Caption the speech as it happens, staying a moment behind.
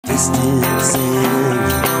distance in,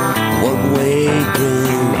 one-way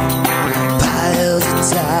grin, piles of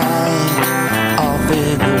time off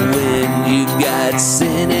in the wind. You got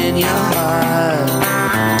sin in your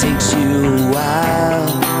heart, takes you a while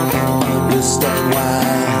to understand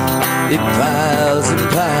why it piles and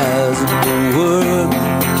piles and the work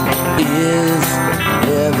is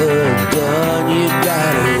never done. You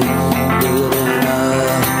got it building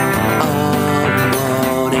up on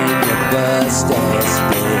morning, the bust-ass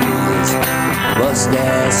days,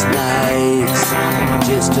 bust-ass nights,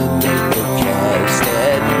 just to make the cash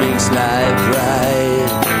that makes life right.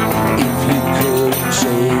 If you couldn't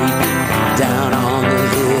shake it down on the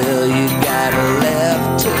hill, you got a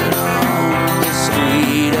left turn on the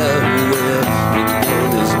street of will. You know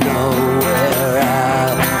there's nowhere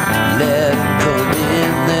out. Left come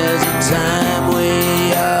in, there's a time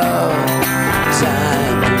way out.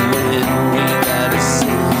 Time to win, we gotta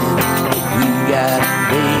sin, we gotta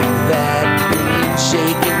make that green,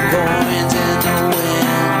 shaking coins in the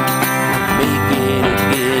wind, make it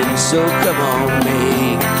again. So come on,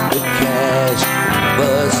 make the cash,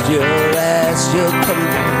 bust your ass, you're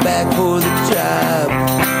coming back for the job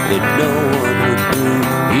that no one would do.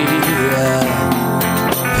 Yeah,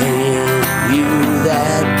 paying you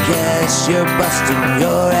that cash, you're busting your